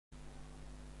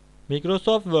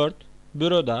Microsoft Word,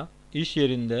 büroda, iş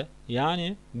yerinde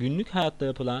yani günlük hayatta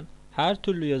yapılan her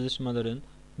türlü yazışmaların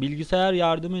bilgisayar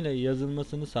yardımıyla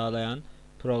yazılmasını sağlayan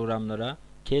programlara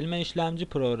kelime işlemci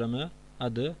programı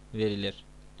adı verilir.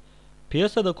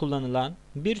 Piyasada kullanılan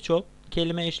birçok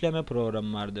kelime işleme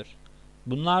programı vardır.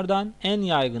 Bunlardan en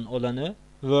yaygın olanı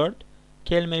Word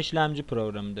kelime işlemci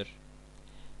programıdır.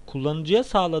 Kullanıcıya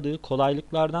sağladığı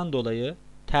kolaylıklardan dolayı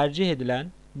tercih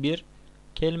edilen bir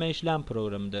kelime işlem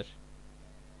programıdır.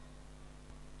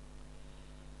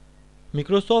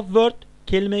 Microsoft Word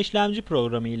kelime işlemci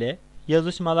programı ile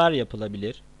yazışmalar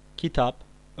yapılabilir. Kitap,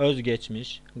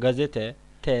 özgeçmiş, gazete,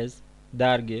 tez,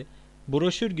 dergi,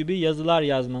 broşür gibi yazılar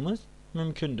yazmamız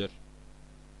mümkündür.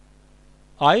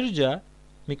 Ayrıca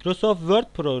Microsoft Word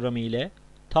programı ile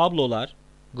tablolar,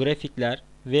 grafikler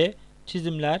ve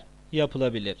çizimler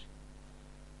yapılabilir.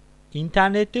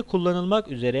 İnternette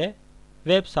kullanılmak üzere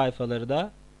web sayfaları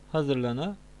da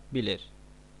hazırlanabilir.